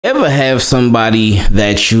Ever have somebody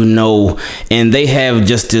that you know and they have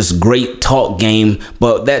just this great talk game,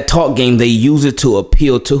 but that talk game, they use it to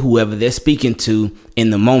appeal to whoever they're speaking to in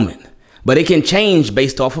the moment. But it can change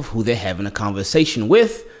based off of who they're having a conversation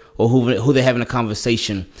with or who they're having a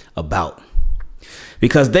conversation about.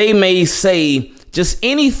 Because they may say just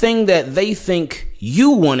anything that they think you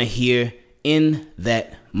want to hear in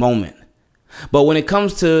that moment. But when it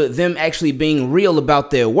comes to them actually being real about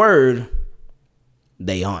their word,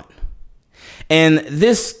 they aren't. And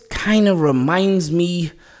this kind of reminds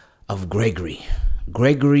me of Gregory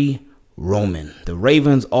Roman, the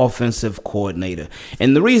Ravens offensive coordinator.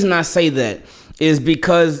 And the reason I say that is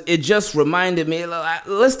because it just reminded me,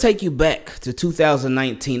 let's take you back to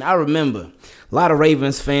 2019. I remember a lot of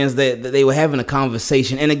Ravens fans that they were having a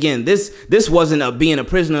conversation. And again, this wasn't being a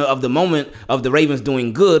prisoner of the moment of the Ravens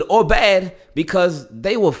doing good or bad, because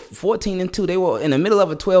they were 14-2. They were in the middle of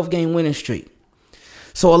a 12-game winning streak.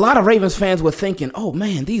 So a lot of Ravens fans were thinking, oh,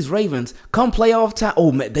 man, these Ravens, come playoff time.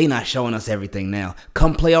 Oh, man, they not showing us everything now.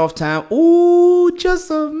 Come playoff time. Ooh,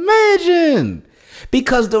 just imagine.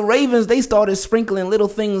 Because the Ravens, they started sprinkling little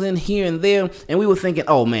things in here and there. And we were thinking,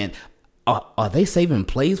 oh, man, are they saving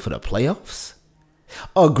plays for the playoffs?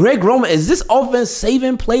 Greg Roman, is this offense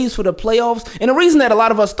saving plays for the playoffs? And the reason that a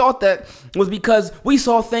lot of us thought that was because we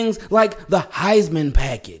saw things like the Heisman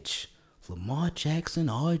package. Lamar Jackson,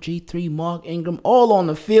 RG3, Mark Ingram, all on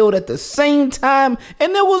the field at the same time.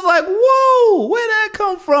 And it was like, whoa, where'd that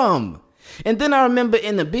come from? And then I remember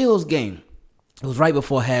in the Bills game, it was right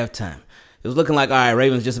before halftime. It was looking like, all right,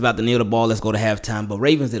 Ravens just about to kneel the ball. Let's go to halftime. But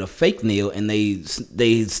Ravens did a fake kneel, and they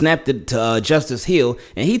snapped it to Justice Hill,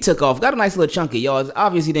 and he took off. Got a nice little chunk of yards.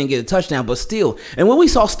 Obviously didn't get a touchdown, but still. And when we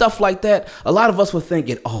saw stuff like that, a lot of us were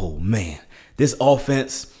thinking, oh, man, this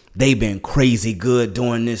offense, they've been crazy good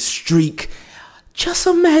during this streak. Just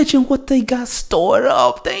imagine what they got stored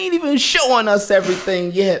up. They ain't even showing us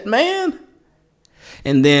everything yet, man.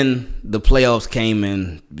 And then the playoffs came,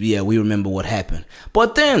 and yeah, we remember what happened.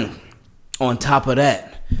 But then, on top of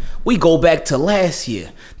that, we go back to last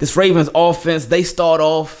year. This Ravens offense, they start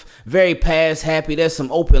off very pass happy. There's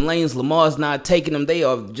some open lanes. Lamar's not taking them. They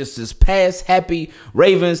are just this pass happy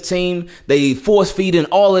Ravens team. They force feeding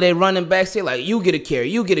all of their running backs. They're like, you get a carry,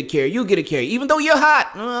 you get a carry, you get a carry. Even though you're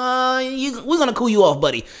hot, we're going to cool you off,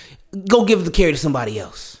 buddy. Go give the carry to somebody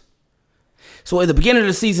else. So at the beginning of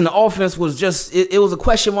the season, the offense was just, it was a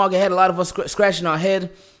question mark. It had a lot of us scratching our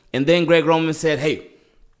head. And then Greg Roman said, hey,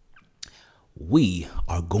 we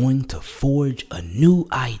are going to forge a new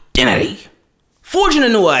identity. Forging a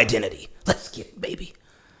new identity. Let's get it, baby.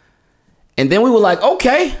 And then we were like,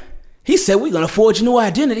 okay. He said we're going to forge a new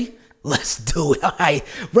identity. Let's do it. All right,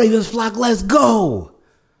 Ravens flock, let's go.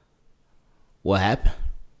 What happened?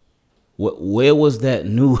 Where was that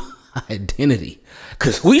new identity?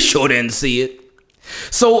 Because we sure didn't see it.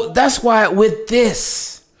 So that's why with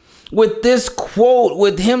this quote,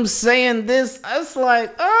 with him saying this, it's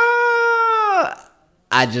like,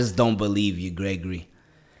 I just don't believe you, Gregory.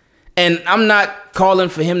 And I'm not calling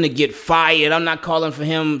for him to get fired. I'm not calling for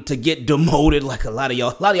him to get demoted like a lot of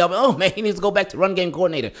y'all. Oh, man, he needs to go back to run game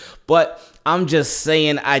coordinator. But I'm just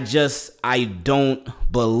saying I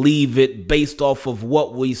don't believe it based off of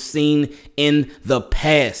what we've seen in the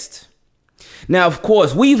past. Now, of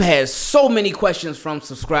course, we've had so many questions from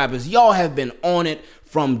subscribers. Y'all have been on it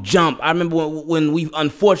from jump. I remember when we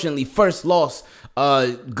unfortunately first lost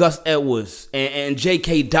Gus Edwards and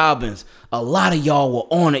J.K. Dobbins. A lot of y'all were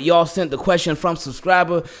on it. Y'all sent the question from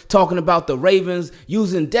subscriber talking about the Ravens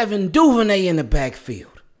using Devin Duvernay in the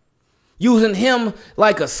backfield. Using him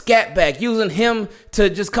like a scat back. Using him to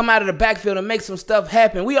just come out of the backfield and make some stuff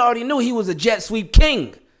happen. We already knew he was a jet sweep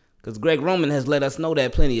king. Because Greg Roman has let us know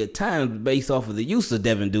that plenty of times based off of the use of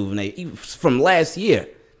Devin Duvernay from last year.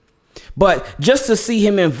 But just to see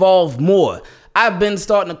him involved more, I've been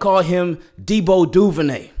starting to call him Debo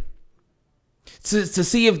Duvernay. To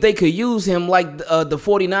see if they could use him like the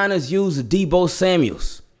 49ers use Debo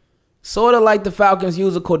Samuels. Sort of like the Falcons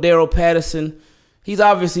use a Cordero Patterson. He's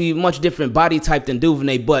obviously a much different body type than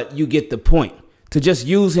Duvernay, but you get the point. To just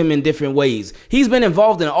use him in different ways. He's been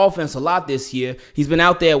involved in the offense a lot this year. He's been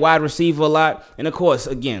out there wide receiver a lot. And of course,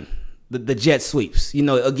 again, the jet sweeps. You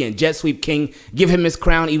know, again, jet sweep king. Give him his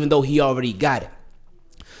crown even though he already got it.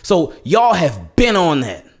 So y'all have been on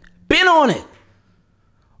that. Been on it.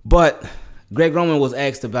 But Greg Roman was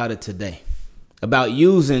asked about it today. About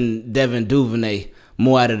using Devin Duvernay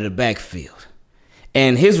more out of the backfield.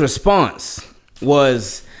 And his response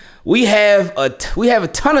was, we have a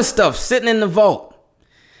ton of stuff sitting in the vault.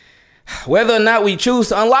 Whether or not we choose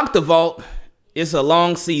to unlock the vault, it's a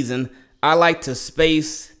long season. I like to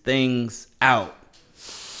space things out.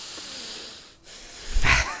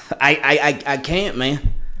 I can't,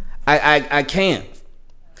 man. I can't.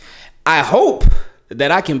 I hope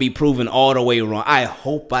that I can be proven all the way wrong. I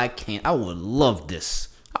hope I can. I would love this.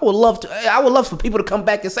 I would love for people to come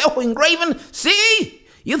back and say, "Oh, Ingraven, see,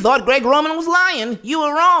 you thought Greg Roman was lying. You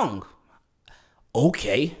were wrong."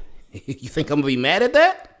 Okay. You think I'm gonna be mad at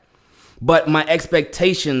that? But my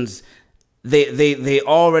expectations, they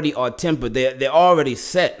already are tempered. They're already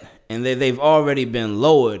set, and they've already been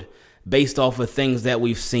lowered based off of things that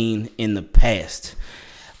we've seen in the past.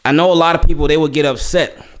 I know a lot of people, they would get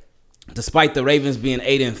upset, despite the Ravens being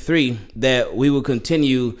 8-3, that we will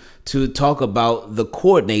continue to talk about the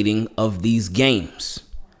coordinating of these games.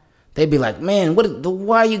 They'd be like, "Man,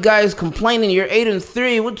 why are you guys complaining? You're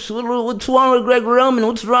 8-3. What's wrong with Greg Roman?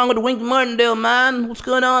 What's wrong with Wink Martindale, man? What's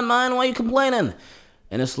going on, man? Why are you complaining?"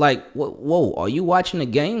 And it's like, whoa, are you watching the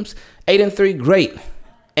games? 8-3, great.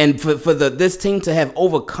 And for this team to have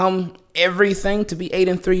overcome everything, to be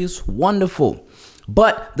 8-3 is wonderful.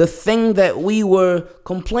 But the thing that we were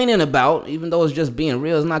complaining about, even though it's just being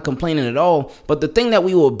real, it's not complaining at all. But the thing that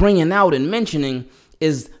we were bringing out and mentioning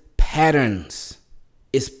is patterns.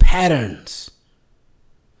 It's patterns.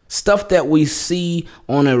 Stuff that we see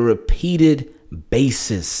on a repeated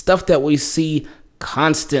basis. Stuff that we see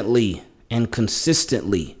constantly and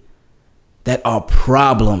consistently that are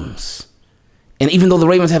problems. And even though the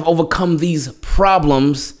Ravens have overcome these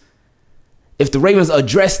problems, if the Ravens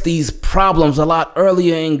address these problems a lot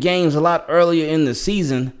earlier in games, a lot earlier in the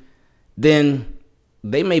season, then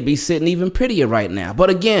they may be sitting even prettier right now. But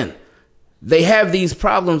again, they have these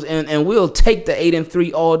problems, and we'll take the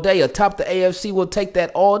 8-3 all day. Atop the AFC, we'll take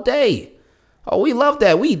that all day. Oh, we love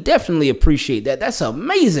that. We definitely appreciate that. That's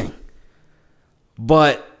amazing.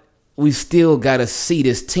 But we still got to see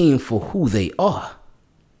this team for who they are.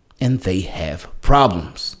 And they have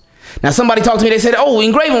problems. Now, somebody talked to me. They said, "Oh,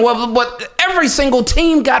 Ingraven, well, but every single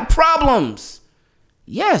team got problems."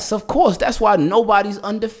 Yes, of course. That's why nobody's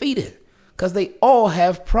undefeated, because they all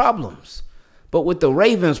have problems. But with the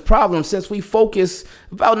Ravens' problem, since we focus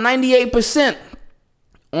about 98%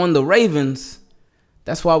 on the Ravens,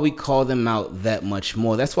 that's why we call them out that much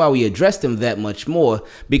more. That's why we address them that much more,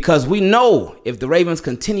 because we know if the Ravens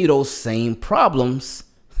continue those same problems,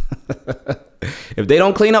 if they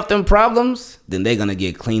don't clean up them problems, then they're going to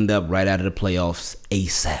get cleaned up right out of the playoffs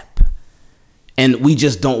ASAP. And we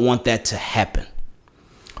just don't want that to happen.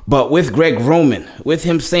 But with Greg Roman, with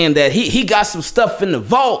him saying that he got some stuff in the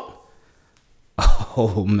vault,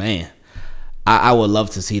 oh, man, I would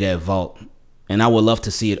love to see that vault, and I would love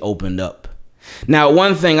to see it opened up. Now,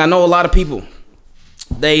 one thing, I know a lot of people,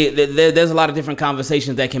 there's a lot of different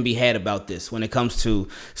conversations that can be had about this when it comes to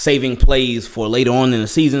saving plays for later on in the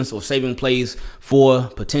seasons or saving plays for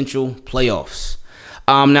potential playoffs.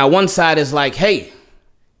 Now, one side is like, hey,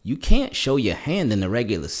 you can't show your hand in the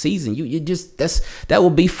regular season. That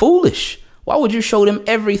would be foolish. Why would you show them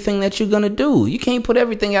everything that you're going to do? You can't put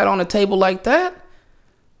everything out on the table like that.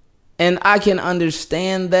 And I can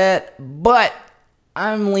understand that, but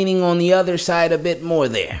I'm leaning on the other side a bit more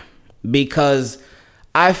there, because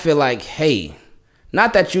I feel like, hey,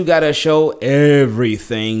 not that you got to show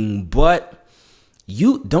everything, but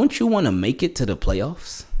don't you want to make it to the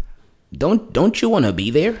playoffs? Don't you want to be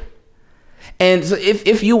there? And so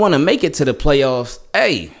if you want to make it to the playoffs,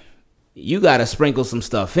 hey, you got to sprinkle some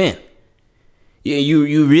stuff in.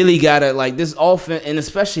 You really got to, like, this offense, and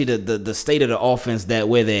especially the state of the offense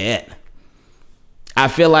where they're at. I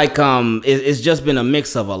feel like it's just been a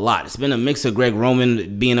mix of a lot. It's been a mix of Greg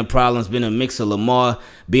Roman being a problem. It's been a mix of Lamar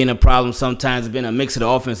being a problem sometimes. It's been a mix of the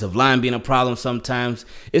offensive line being a problem sometimes.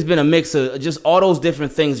 It's been a mix of just all those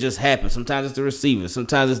different things just happen. Sometimes it's the receiver.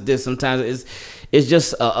 Sometimes it's this. Sometimes it's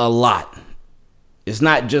just a lot. It's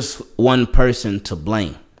not just one person to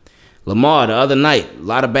blame. Lamar, the other night, a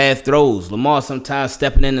lot of bad throws. Lamar sometimes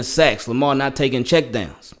stepping in the sacks. Lamar not taking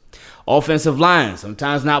checkdowns. Offensive line,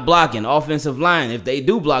 sometimes not blocking. Offensive line, if they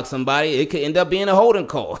do block somebody, it could end up being a holding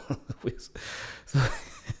call.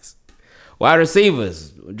 Wide receivers,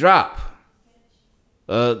 drop.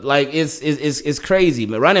 It's crazy.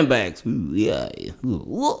 But running backs, yeah.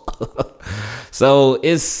 So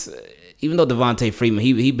it's, even though Devontae Freeman,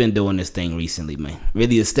 he been doing this thing recently, man.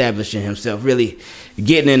 Really establishing himself, really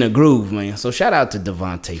getting in a groove, man. So shout out to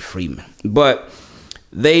Devontae Freeman. But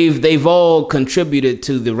they've all contributed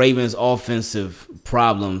to the Ravens' offensive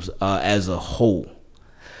problems as a whole.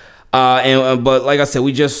 But like I said,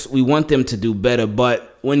 we want them to do better.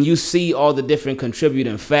 But when you see all the different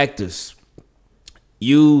contributing factors,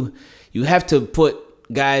 you have to put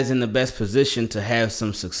guys in the best position to have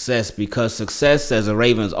some success, because success as a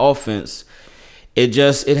Ravens offense, it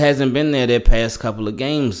hasn't been there their past couple of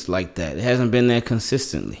games like that. It hasn't been there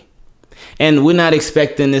consistently. And we're not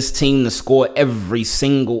expecting this team to score every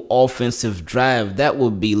single offensive drive. That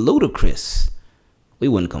would be ludicrous. We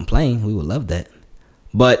wouldn't complain. We would love that.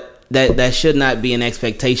 But that should not be an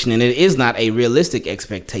expectation, and it is not a realistic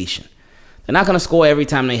expectation. They're not going to score every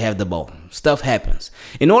time they have the ball. Stuff happens.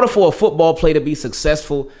 In order for a football play to be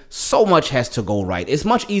successful, so much has to go right. It's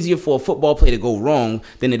much easier for a football play to go wrong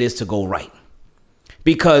than it is to go right.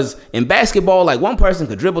 Because in basketball, like, one person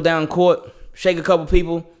could dribble down court, shake a couple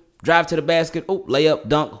people, drive to the basket, layup,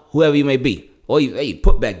 dunk, whoever you may be. Or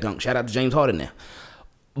put back dunk. Shout out to James Harden now.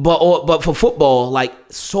 But for football, like,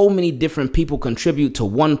 so many different people contribute to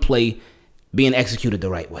one play being executed the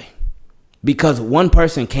right way. Because one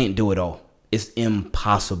person can't do it all. It's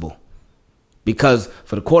impossible. Because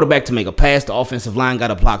for the quarterback to make a pass, the offensive line got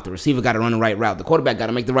to block. The receiver got to run the right route. The quarterback got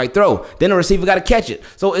to make the right throw. Then the receiver got to catch it.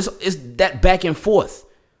 So it's that back and forth.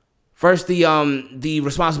 First, the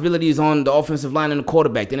responsibility is on the offensive line and the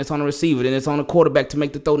quarterback. Then it's on the receiver. Then it's on the quarterback to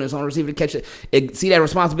make the throw. Then it's on the receiver to catch it. See that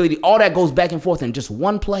responsibility? All that goes back and forth in just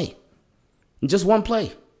one play. In just one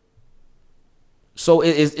play. So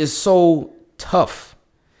it's so tough.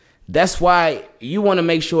 That's why you want to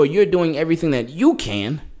make sure you're doing everything that you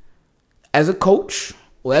can as a coach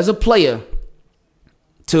or as a player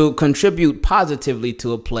to contribute positively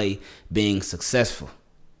to a play being successful.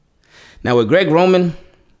 Now with Greg Roman,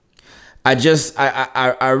 I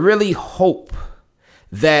really hope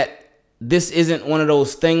that this isn't one of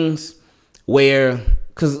those things where,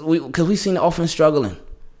 because we've seen the offense struggling.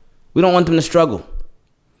 We don't want them to struggle.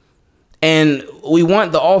 And we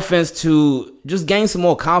want the offense to just gain some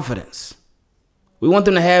more confidence. We want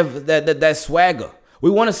them to have that swagger.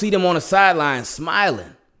 We want to see them on the sideline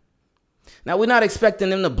smiling. Now, we're not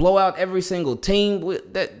expecting them to blow out every single team.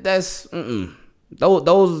 Those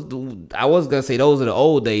I was gonna say those are the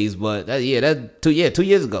old days, but 2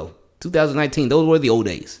 years ago, 2019, those were the old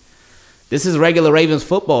days. This is regular Ravens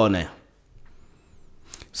football now.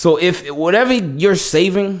 So if whatever you're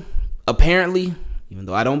saving, apparently, even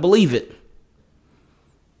though I don't believe it,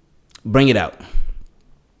 bring it out.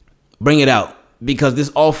 Bring it out. Because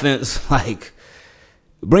this offense,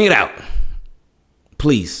 bring it out.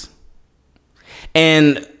 Please.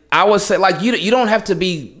 And I would say, you don't have to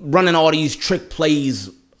be running all these trick plays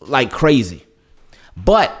like crazy.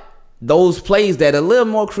 But those plays that are a little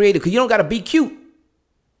more creative, because you don't got to be cute.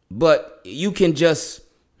 But you can just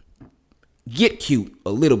get cute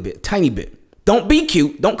a little bit, tiny bit. Don't be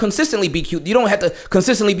cute. Don't consistently be cute. You don't have to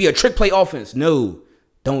consistently be a trick play offense. No,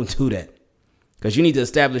 don't do that. Because you need to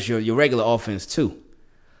establish your regular offense too.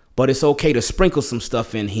 But it's okay to sprinkle some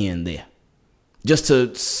stuff in here and there. Just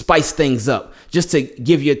to spice things up. Just to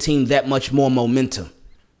give your team that much more momentum.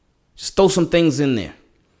 Just throw some things in there.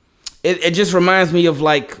 It just reminds me of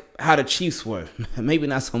how the Chiefs were. Maybe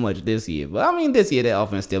not so much this year. But I mean, this year their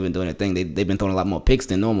offense still been doing their thing. They've been throwing a lot more picks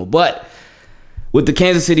than normal. But with the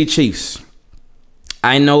Kansas City Chiefs,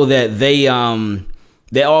 I know that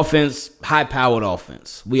their offense, high-powered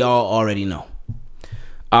offense. We all already know.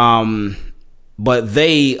 But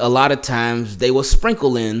a lot of times, they will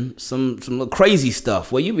sprinkle in some crazy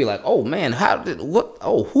stuff where you be like, oh, man, where's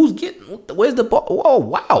the ball? Oh,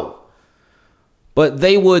 wow. But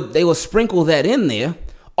they would sprinkle that in there,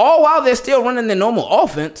 all while they're still running their normal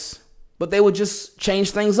offense, but they would just change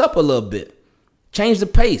things up a little bit, change the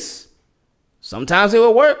pace. Sometimes it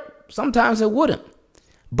would work, sometimes it wouldn't.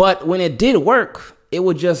 But when it did work, it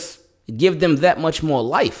would just give them that much more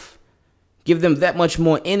life, give them that much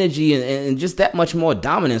more energy and just that much more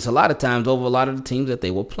dominance a lot of times over a lot of the teams that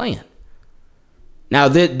they were playing. Now,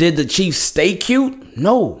 did the Chiefs stay cute?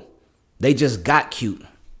 No. They just got cute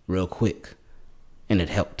real quick, and it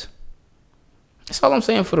helped. That's all I'm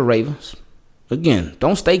saying for the Ravens. Again,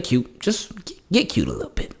 don't stay cute. Just get cute a little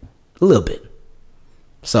bit. A little bit.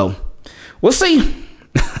 So, we'll see.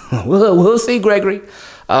 We'll see, Gregory.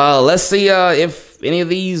 Let's see if any of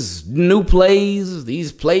these new plays,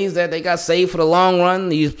 these plays that they got saved for the long run,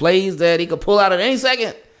 these plays that he could pull out at any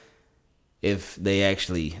second, if they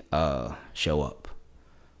actually show up.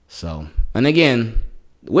 So, and again,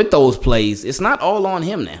 with those plays, it's not all on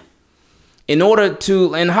him now. In order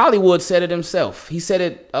to, and Hollywood said it himself. He said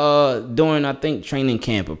it during, I think, training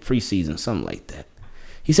camp or preseason, something like that.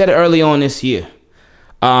 He said it early on this year,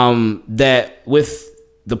 that with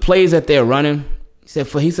the plays that they're running, he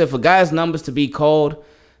said for guys' numbers to be called,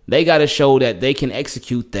 they got to show that they can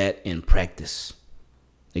execute that in practice.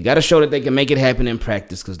 They got to show that they can make it happen in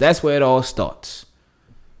practice, because that's where it all starts.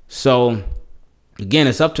 So, again,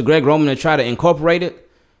 it's up to Greg Roman to try to incorporate it,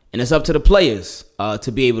 and it's up to the players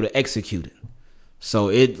to be able to execute it. So,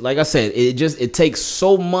 like I said, it takes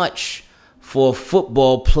so much for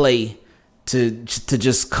football play to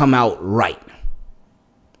just come out right.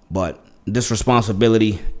 But this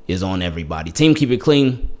responsibility is on everybody. Team, keep it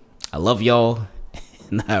clean. I love y'all,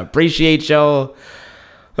 and I appreciate y'all.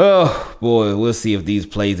 Oh, boy, we'll see if these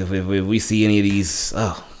plays, if we see any of these.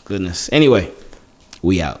 Oh, goodness. Anyway,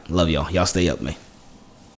 we out. Love y'all. Y'all stay up, man.